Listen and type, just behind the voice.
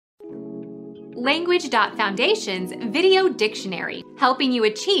Language.Foundation's Video Dictionary, helping you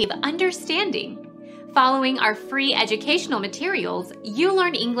achieve understanding. Following our free educational materials, you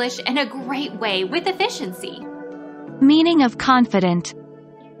learn English in a great way with efficiency. Meaning of confident.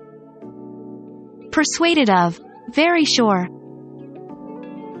 Persuaded of. Very sure.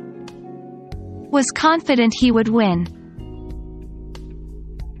 Was confident he would win.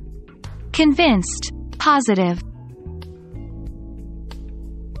 Convinced. Positive.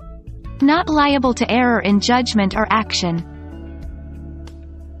 Not liable to error in judgment or action.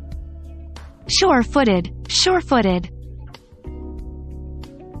 Sure-footed. Sure-footed.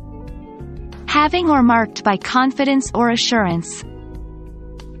 Having or marked by confidence or assurance.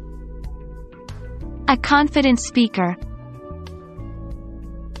 A confident speaker.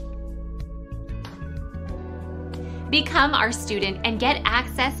 Become our student and get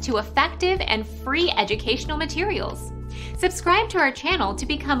access to effective and free educational materials. Subscribe to our channel to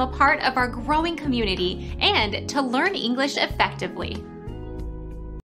become a part of our growing community and to learn English effectively.